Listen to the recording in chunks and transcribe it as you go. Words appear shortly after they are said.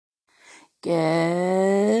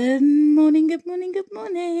Good morning, good morning, good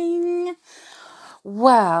morning.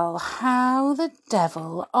 Well, how the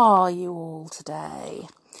devil are you all today?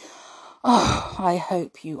 Oh, I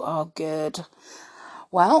hope you are good.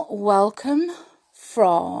 Well, welcome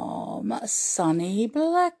from sunny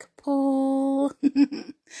Blackpool. Do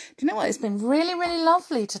you know what? It's been really, really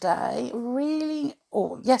lovely today.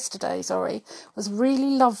 Yesterday, was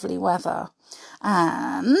really lovely weather.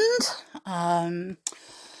 And,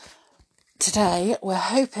 today we're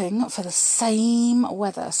hoping for the same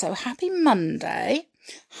weather. So happy Monday,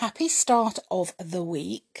 happy start of the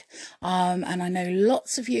week. And I know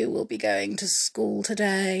lots of you will be going to school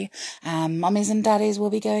today, and mummies and daddies will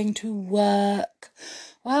be going to work.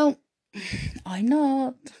 Well, I'm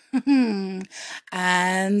not.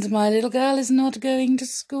 And my little girl is not going to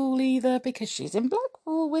school either because she's in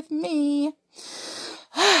Blackpool with me.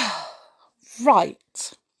 Right.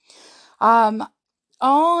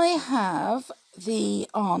 I have the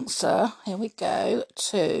answer, here we go,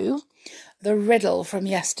 to the riddle from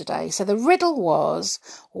yesterday. So the riddle was,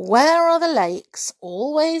 where are the lakes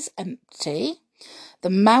always empty, the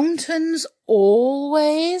mountains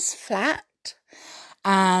always flat,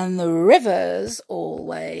 and the rivers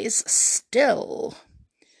always still?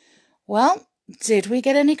 Well, did we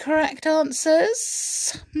get any correct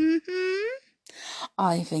answers?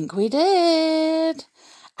 I think we did.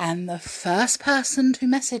 And the first person to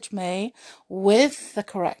message me with the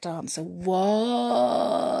correct answer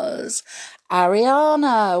was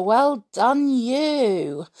Ariana. Well done,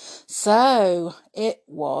 you. So it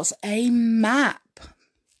was a map.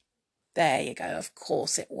 There you go. Of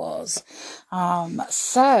course it was.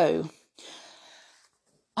 So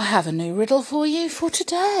I have a new riddle for you for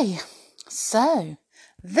today. So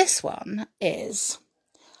this one is,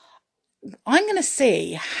 I'm going to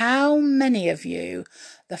see how many of you,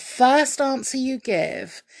 the first answer you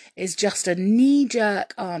give is just a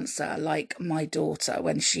knee-jerk answer, like my daughter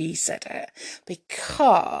when she said it.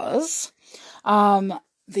 Because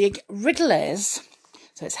the riddle is,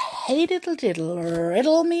 so it's, hey diddle diddle,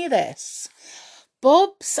 riddle me this.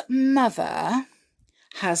 Bob's mother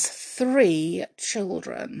has 3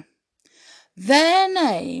 children. Their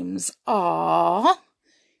names are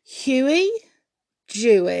Huey,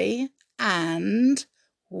 Dewey, and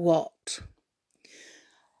what?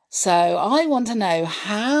 So I want to know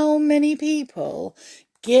how many people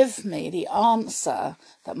give me the answer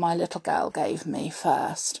that my little girl gave me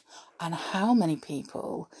first, and how many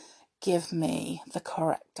people give me the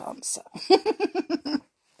correct answer.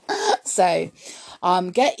 So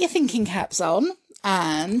get your thinking caps on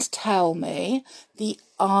and tell me the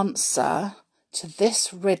answer to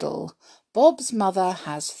this riddle. Bob's mother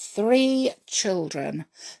has 3 children.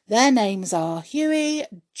 Their names are Huey,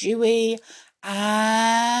 Dewey,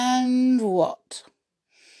 and what?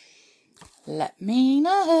 Let me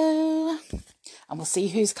know, and we'll see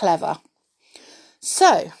who's clever.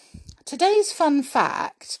 So, today's fun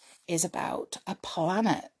fact is about a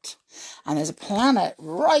planet. And there's a planet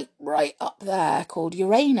right up there called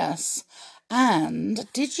Uranus. And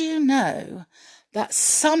did you know that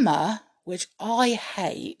summer, which I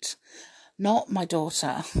hate, not my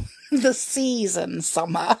daughter, the season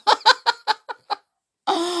summer.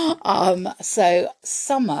 So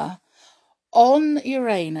summer on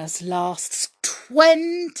Uranus lasts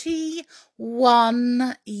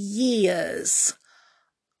 21 years.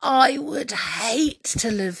 I would hate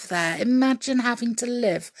to live there. Imagine having to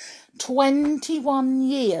live 21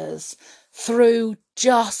 years through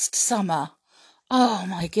just summer. Oh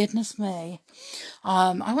my goodness me.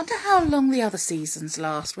 I wonder how long the other seasons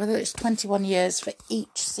last, whether it's 21 years for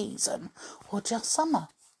each season or just summer.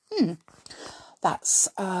 That's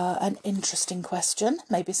an interesting question.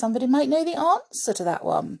 Maybe somebody might know the answer to that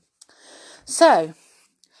one. So,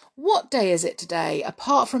 what day is it today?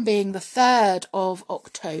 Apart from being the 3rd of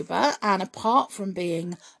October and apart from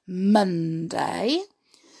being Monday,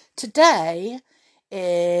 today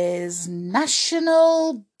is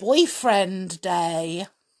National Boyfriend Day.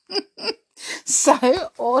 So,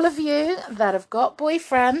 all of you that have got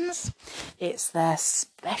boyfriends, it's their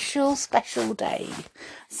special day.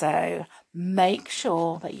 So, make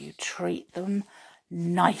sure that you treat them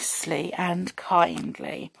nicely and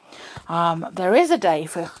kindly. There is a day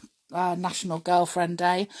for National Girlfriend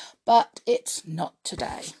Day, but it's not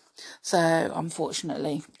today. So,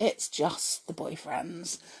 unfortunately, it's just the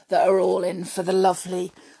boyfriends that are all in for the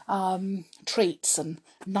lovely treats and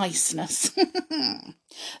niceness.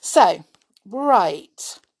 So,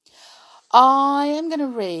 right. I am going to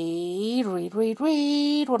read.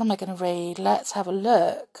 What am I going to read? Let's have a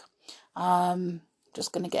look.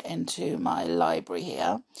 Just going to get into my library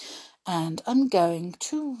here. and I'm going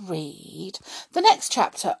to read the next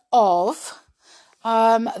chapter of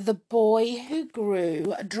The Boy Who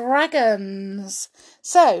Grew Dragons.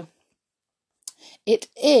 So it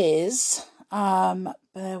is,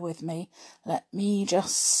 bear with me, let me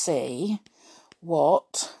just see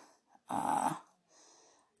what, I'm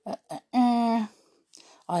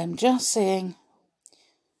just seeing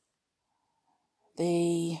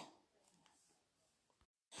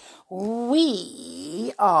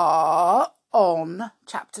we are on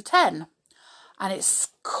chapter 10, and it's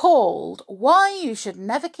called Why You Should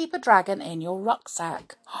Never Keep a Dragon in Your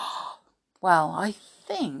Rucksack. Well, I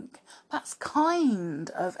think that's kind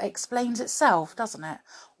of explains itself, doesn't it?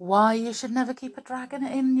 Why you should never keep a dragon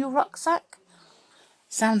in your rucksack?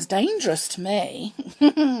 Sounds dangerous to me.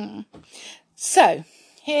 So,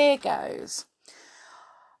 here goes.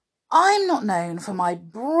 I'm not known for my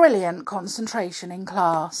brilliant concentration in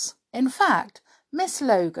class. In fact, Miss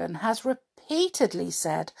Logan has repeatedly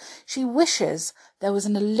said she wishes there was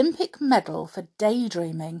an Olympic medal for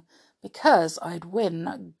daydreaming because I'd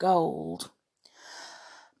win gold.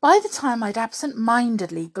 By the time I'd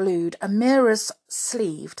absent-mindedly glued Amira's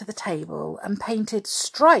sleeve to the table and painted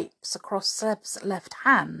stripes across Seb's left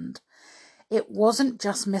hand, it wasn't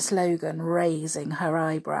just Miss Logan raising her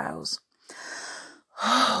eyebrows.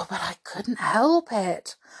 Oh, but I couldn't help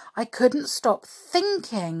it. I couldn't stop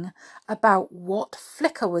thinking about what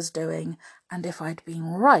Flicker was doing and if I'd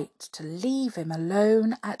been right to leave him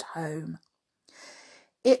alone at home.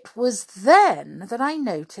 It was then that I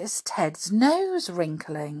noticed Ted's nose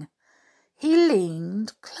wrinkling. He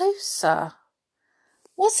leaned closer.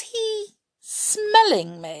 Was he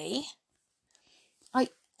smelling me? I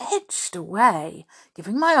edged away,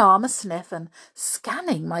 giving my arm a sniff and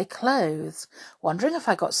scanning my clothes, wondering if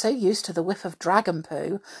I got so used to the whiff of dragon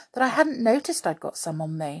poo that I hadn't noticed I'd got some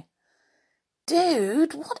on me.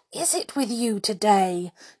 "Dude, what is it with you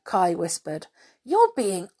today?" Kai whispered. "You're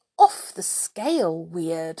being off the scale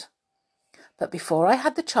weird." But before I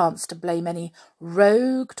had the chance to blame any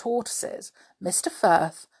rogue tortoises, Mr.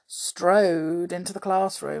 Firth strode into the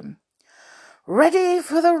classroom. "Ready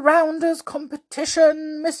for the rounders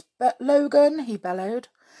competition, Miss Logan?" he bellowed.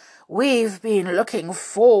 "We've been looking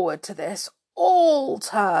forward to this all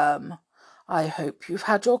term. I hope you've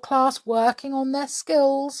had your class working on their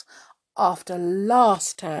skills after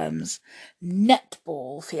last term's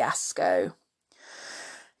netball fiasco."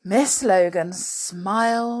 Miss Logan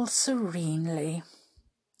smiled serenely.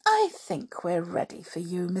 "I think we're ready for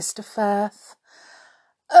you, Mr. Firth."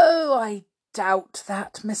 "Oh, I doubt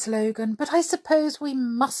that, Miss Logan, but I suppose we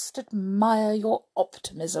must admire your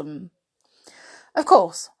optimism." "Of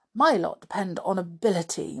course, my lot depend on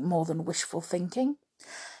ability more than wishful thinking.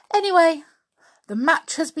 Anyway, the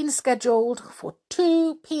match has been scheduled for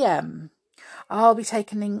 2 p.m. I'll be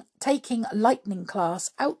taking Lightning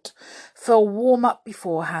class out for a warm-up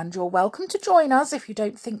beforehand. You're welcome to join us if you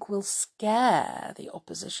don't think we'll scare the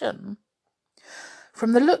opposition."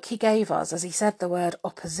 From the look he gave us as he said the word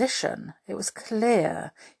opposition, it was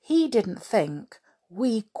clear he didn't think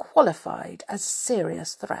we qualified as a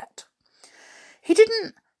serious threat. He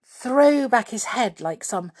didn't throw back his head like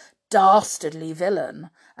some dastardly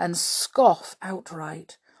villain and scoff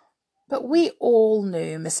outright, but we all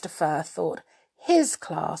knew Mr. Firth thought his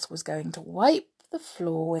class was going to wipe the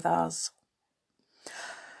floor with us.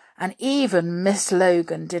 And even Miss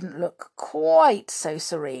Logan didn't look quite so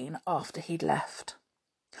serene after he'd left.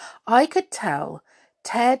 I could tell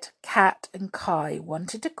Ted, Kat and Kai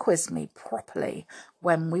wanted to quiz me properly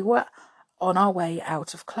when we were on our way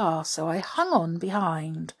out of class, so I hung on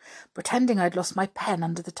behind, pretending I'd lost my pen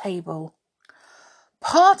under the table.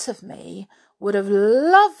 Part of me would have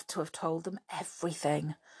loved to have told them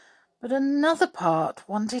everything, but another part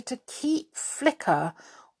wanted to keep Flicker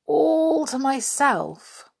all to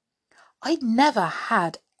myself. I'd never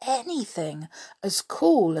had anything as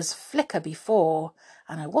cool as Flicker before,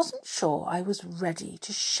 and I wasn't sure I was ready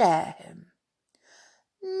to share him.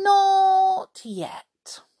 Not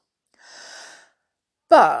yet.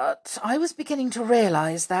 But I was beginning to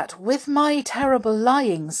realise that with my terrible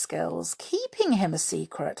lying skills, keeping him a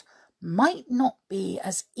secret might not be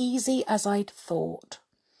as easy as I'd thought.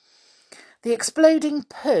 The exploding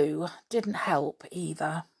poo didn't help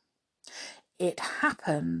either. It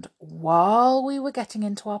happened while we were getting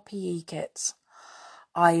into our PE kits.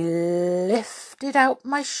 I lifted out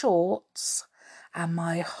my shorts and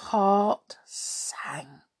my heart sank.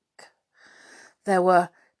 There were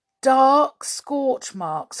dark scorch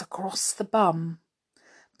marks across the bum,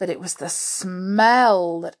 but it was the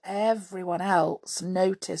smell that everyone else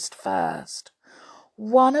noticed first.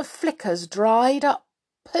 One of Flicker's dried up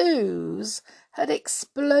poos had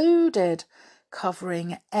exploded,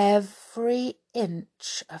 covering every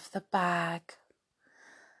inch of the bag.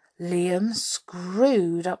 Liam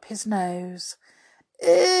screwed up his nose.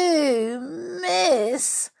 "Ooh,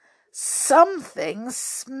 miss, something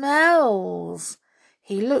smells."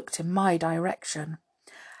 He looked in my direction.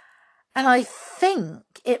 "And I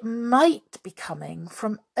think it might be coming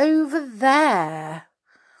from over there."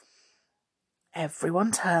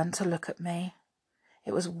 Everyone turned to look at me.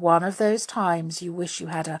 It was one of those times you wish you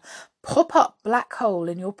had a pop-up black hole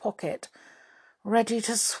in your pocket, ready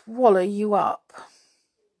to swallow you up.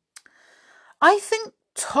 "I think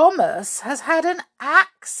Thomas has had an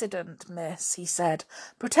accident, miss," he said,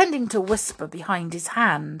 pretending to whisper behind his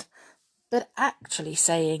hand, but actually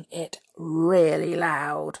saying it really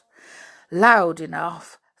loud. Loud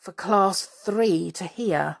enough for Class 3 to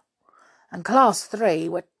hear. And Class 3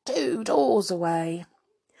 were 2 doors away.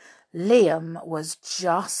 Liam was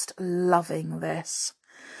just loving this.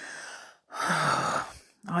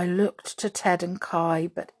 I looked to Ted and Kai,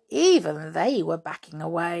 but even they were backing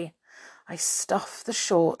away. I stuffed the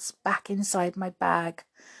shorts back inside my bag,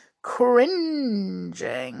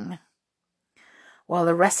 cringing. While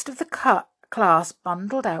the rest of the class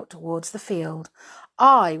bundled out towards the field,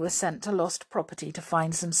 I was sent to Lost Property to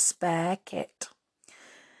find some spare kit.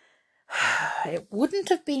 It wouldn't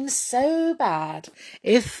have been so bad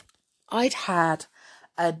if I'd had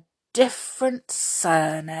a different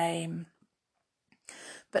surname.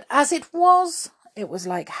 But as it was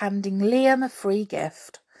like handing Liam a free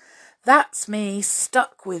gift. That's me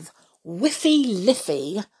stuck with Whiffy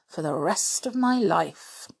Liffy for the rest of my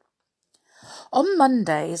life. On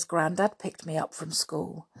Mondays, Grandad picked me up from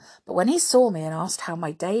school, but when he saw me and asked how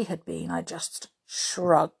my day had been, I just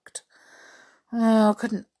shrugged. I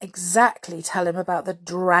couldn't exactly tell him about the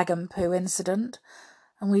dragon poo incident,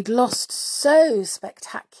 and we'd lost so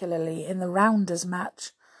spectacularly in the rounders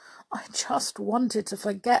match. I just wanted to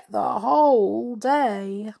forget the whole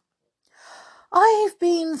day. "I've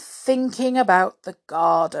been thinking about the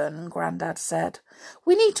garden," Grandad said.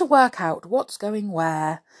 "We need to work out what's going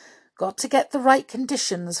where. Got to get the right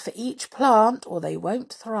conditions for each plant or they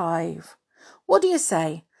won't thrive. What do you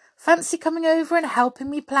say? Fancy coming over and helping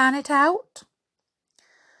me plan it out?"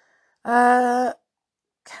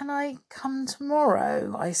 Can I come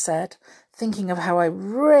tomorrow?" I said, thinking of how I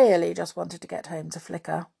really just wanted to get home to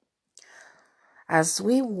Flicker. As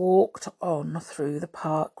we walked on through the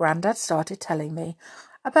park, Grandad started telling me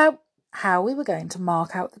about how we were going to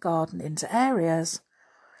mark out the garden into areas.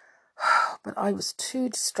 But I was too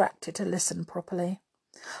distracted to listen properly.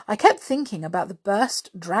 I kept thinking about the burst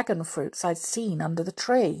dragon fruits I'd seen under the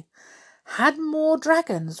tree. Had more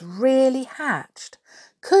dragons really hatched?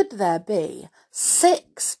 Could there be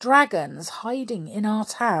 6 dragons hiding in our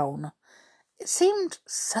town? It seemed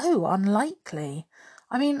so unlikely.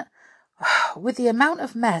 I mean, with the amount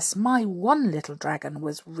of mess my one little dragon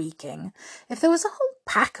was wreaking, if there was a whole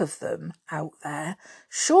pack of them out there,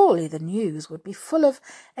 surely the news would be full of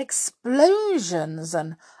explosions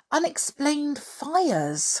and unexplained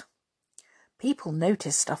fires. People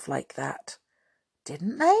noticed stuff like that,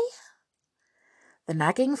 didn't they? The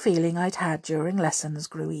nagging feeling I'd had during lessons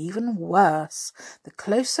grew even worse the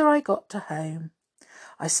closer I got to home.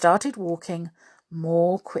 I started walking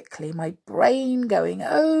more quickly, my brain going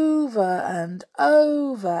over and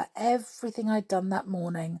over everything I'd done that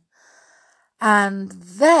morning. And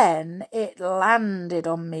then it landed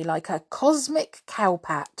on me like a cosmic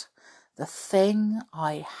cowpat, the thing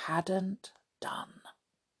I hadn't done.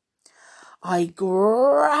 I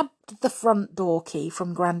grabbed the front door key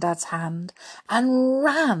from Grandad's hand and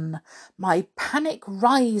ran, my panic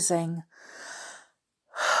rising.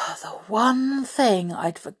 The one thing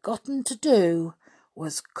I'd forgotten to do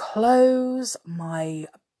was close my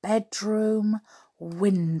bedroom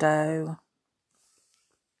window.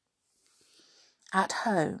 At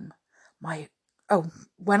home,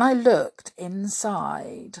 when I looked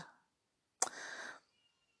inside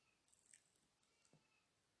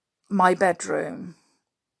my bedroom,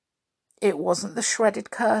 it wasn't the shredded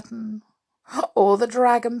curtain or the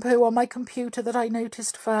dragon poo on my computer that I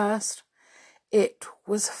noticed first. It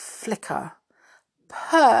was Flicker,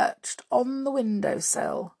 perched on the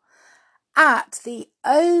windowsill, at the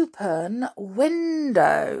open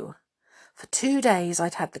window. For 2 days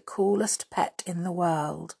I'd had the coolest pet in the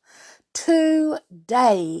world. 2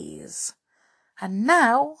 days. And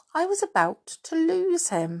now I was about to lose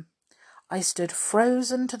him. I stood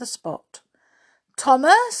frozen to the spot.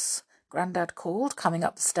 "Thomas," Grandad called, coming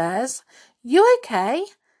up the stairs. "You okay?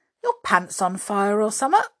 Your pants on fire or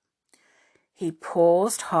summat?" He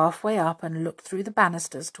paused halfway up and looked through the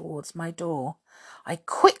banisters towards my door. I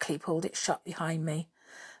quickly pulled it shut behind me.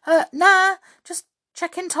 Nah, just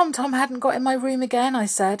checking Tom hadn't got in my room again, I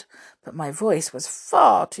said, but my voice was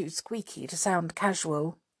far too squeaky to sound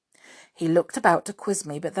casual. He looked about to quiz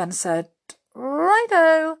me, but then said,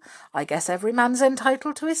 "Righto, I guess every man's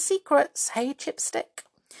entitled to his secrets, hey, Chipstick?"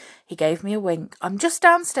 He gave me a wink. "I'm just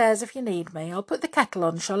downstairs if you need me. I'll put the kettle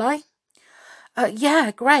on, shall I?"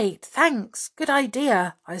 Yeah, great, thanks, good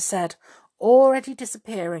idea, I said, already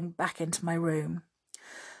disappearing back into my room.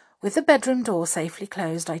 With the bedroom door safely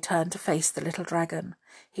closed, I turned to face the little dragon.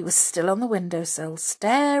 He was still on the windowsill,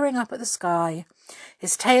 staring up at the sky,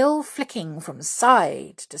 his tail flicking from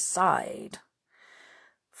side to side.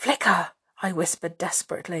 "Flicker," I whispered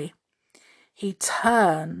desperately. He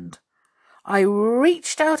turned. I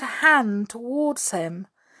reached out a hand towards him,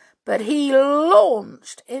 but he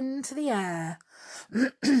launched into the air.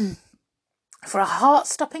 For a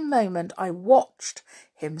heart-stopping moment, I watched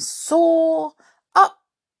him soar up,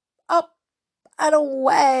 up, and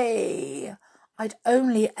away. I'd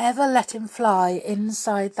only ever let him fly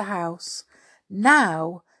inside the house.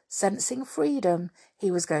 Now, sensing freedom,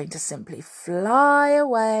 he was going to simply fly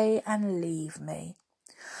away and leave me.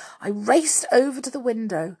 I raced over to the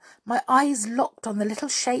window, my eyes locked on the little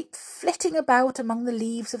shape flitting about among the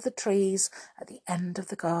leaves of the trees at the end of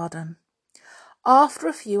the garden. After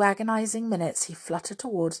a few agonizing minutes, he fluttered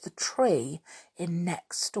towards the tree in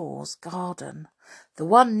next door's garden, the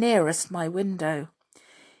one nearest my window.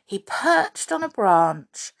 He perched on a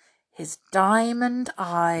branch, his diamond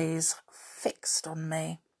eyes fixed on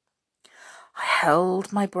me. I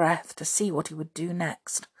held my breath to see what he would do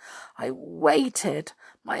next. I waited,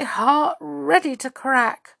 my heart ready to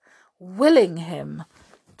crack, willing him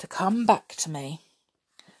to come back to me.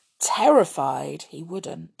 Terrified he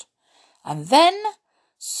wouldn't. And then,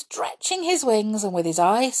 stretching his wings and with his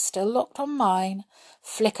eyes still locked on mine,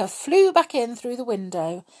 Flicker flew back in through the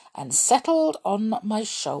window and settled on my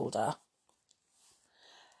shoulder.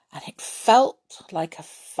 And it felt like a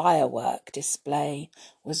firework display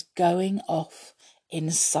was going off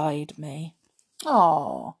inside me.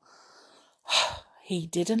 Oh, he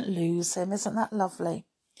didn't lose him. Isn't that lovely?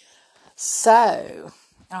 So,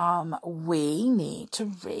 we need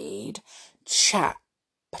to read chapter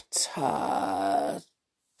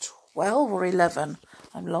 12 or 11.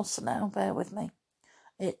 I'm lost now, bear with me.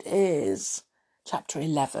 It is chapter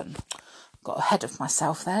 11. Got ahead of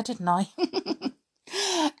myself there, didn't I?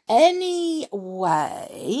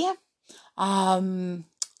 Anyway, I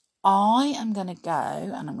am going to go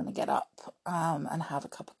and I'm going to get up and have a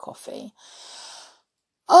cup of coffee.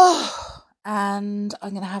 And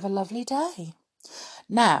I'm going to have a lovely day.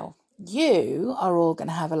 Now, you are all going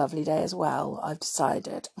to have a lovely day as well, I've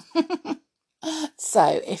decided.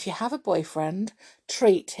 So, if you have a boyfriend,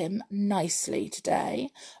 treat him nicely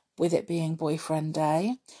today, with it being boyfriend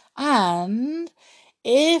day. And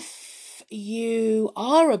if you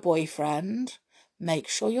are a boyfriend, make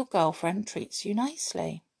sure your girlfriend treats you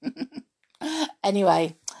nicely.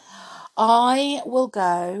 Anyway, I will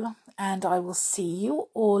go and I will see you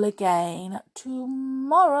all again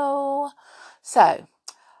tomorrow. So,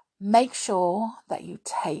 make sure that you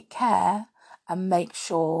take care and make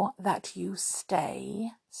sure that you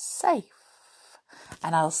stay safe.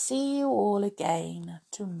 And I'll see you all again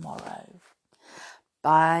tomorrow.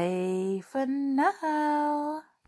 Bye for now.